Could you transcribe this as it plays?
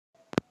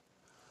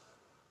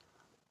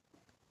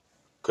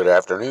Good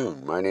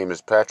afternoon. My name is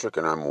Patrick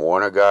and I'm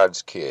one of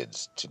God's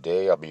kids.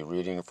 Today I'll be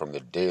reading from the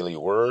Daily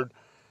Word,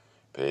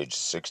 page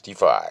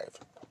 65.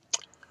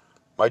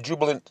 My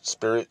jubilant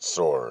spirit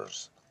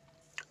soars.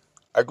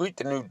 I greet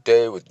the new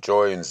day with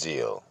joy and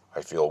zeal.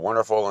 I feel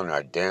wonderful and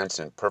I dance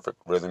in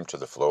perfect rhythm to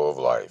the flow of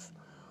life.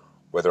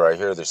 Whether I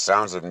hear the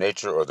sounds of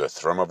nature or the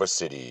thrum of a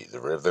city, the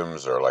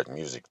rhythms are like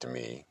music to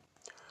me.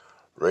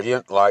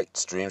 Radiant light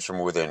streams from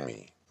within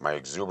me. My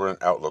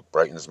exuberant outlook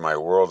brightens my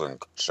world and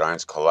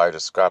shines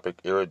kaleidoscopic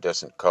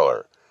iridescent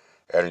color,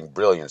 adding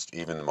brilliance to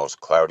even the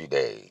most cloudy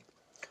day.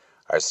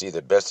 I see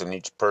the best in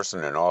each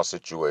person in all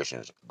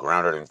situations,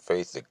 grounded in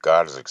faith that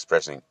God is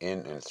expressing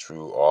in and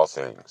through all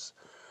things.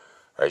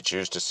 I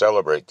choose to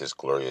celebrate this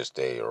glorious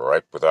day,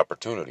 ripe with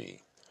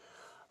opportunity.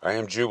 I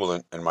am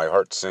jubilant, and my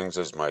heart sings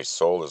as my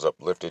soul is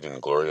uplifted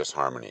in glorious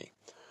harmony.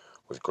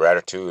 With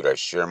gratitude, I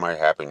share my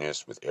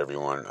happiness with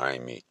everyone I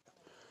meet.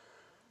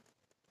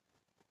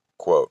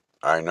 Quote,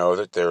 I know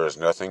that there is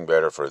nothing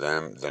better for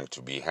them than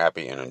to be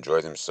happy and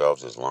enjoy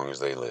themselves as long as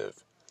they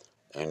live.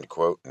 End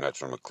quote, and that's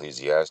from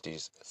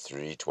Ecclesiastes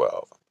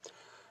 3:12.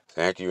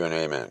 Thank you and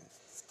amen.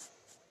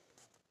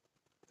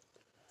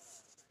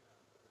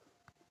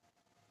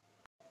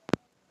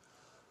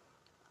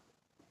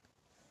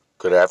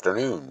 Good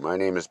afternoon. My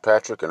name is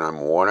Patrick and I'm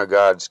one of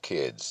God's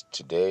kids.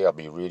 Today I'll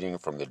be reading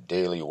from the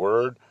Daily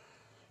Word,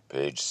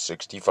 page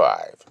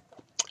 65.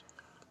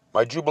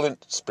 My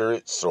jubilant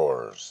spirit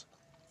soars.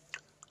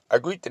 I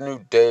greet the new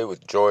day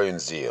with joy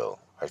and zeal.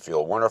 I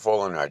feel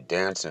wonderful and I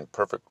dance in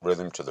perfect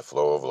rhythm to the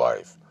flow of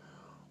life.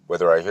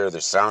 Whether I hear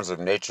the sounds of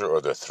nature or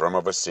the thrum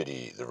of a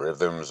city, the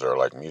rhythms are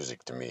like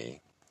music to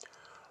me.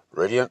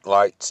 Radiant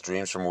light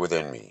streams from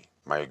within me.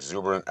 My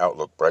exuberant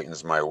outlook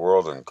brightens my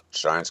world and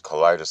shines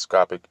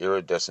kaleidoscopic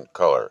iridescent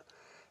color,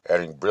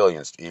 adding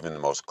brilliance to even the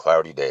most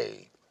cloudy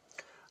day.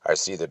 I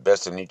see the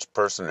best in each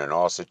person in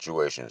all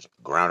situations,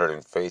 grounded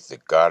in faith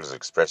that God is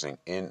expressing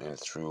in and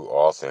through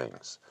all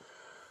things.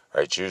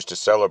 I choose to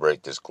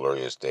celebrate this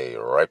glorious day,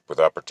 ripe with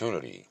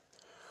opportunity.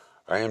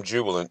 I am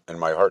jubilant, and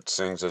my heart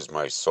sings as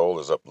my soul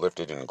is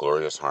uplifted in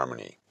glorious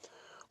harmony.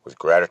 With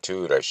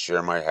gratitude, I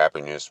share my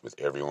happiness with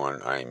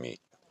everyone I meet.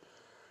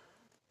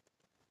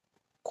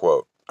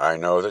 Quote, I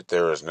know that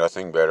there is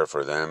nothing better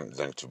for them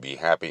than to be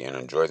happy and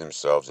enjoy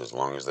themselves as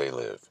long as they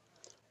live.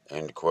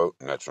 End quote,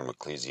 and that's from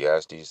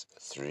Ecclesiastes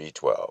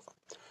 3:12.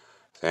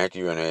 Thank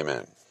you and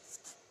amen.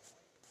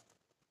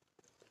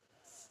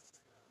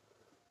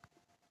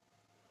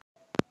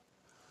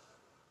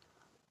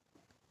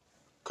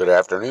 Good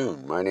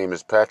afternoon. My name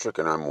is Patrick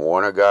and I'm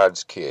one of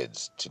God's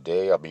kids.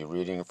 Today I'll be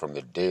reading from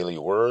the Daily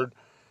Word,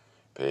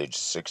 page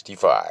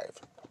 65.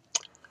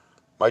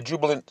 My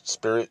jubilant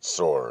spirit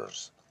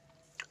soars.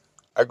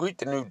 I greet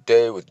the new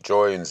day with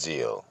joy and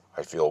zeal.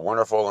 I feel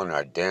wonderful and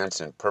I dance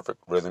in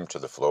perfect rhythm to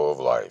the flow of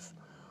life.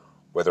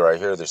 Whether I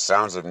hear the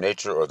sounds of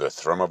nature or the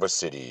thrum of a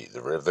city,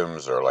 the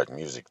rhythms are like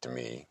music to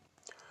me.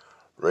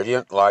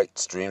 Radiant light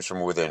streams from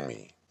within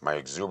me. My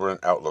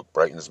exuberant outlook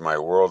brightens my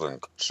world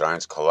and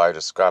shines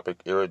kaleidoscopic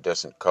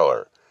iridescent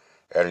color,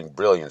 adding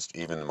brilliance to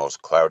even the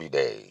most cloudy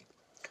day.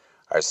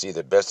 I see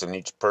the best in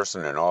each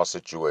person in all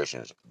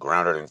situations,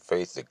 grounded in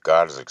faith that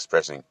God is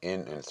expressing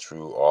in and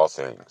through all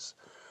things.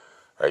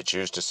 I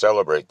choose to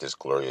celebrate this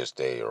glorious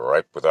day,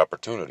 ripe with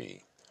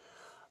opportunity.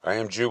 I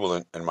am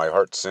jubilant, and my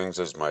heart sings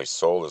as my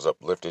soul is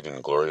uplifted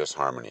in glorious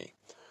harmony.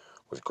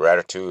 With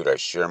gratitude, I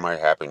share my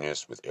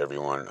happiness with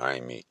everyone I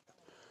meet.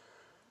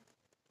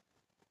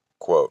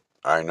 Quote,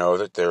 I know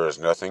that there is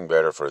nothing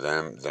better for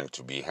them than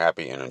to be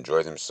happy and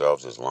enjoy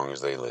themselves as long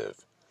as they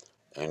live.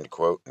 End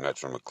quote, and that's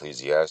from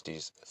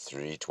Ecclesiastes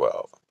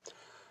 3:12.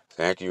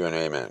 Thank you and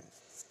amen.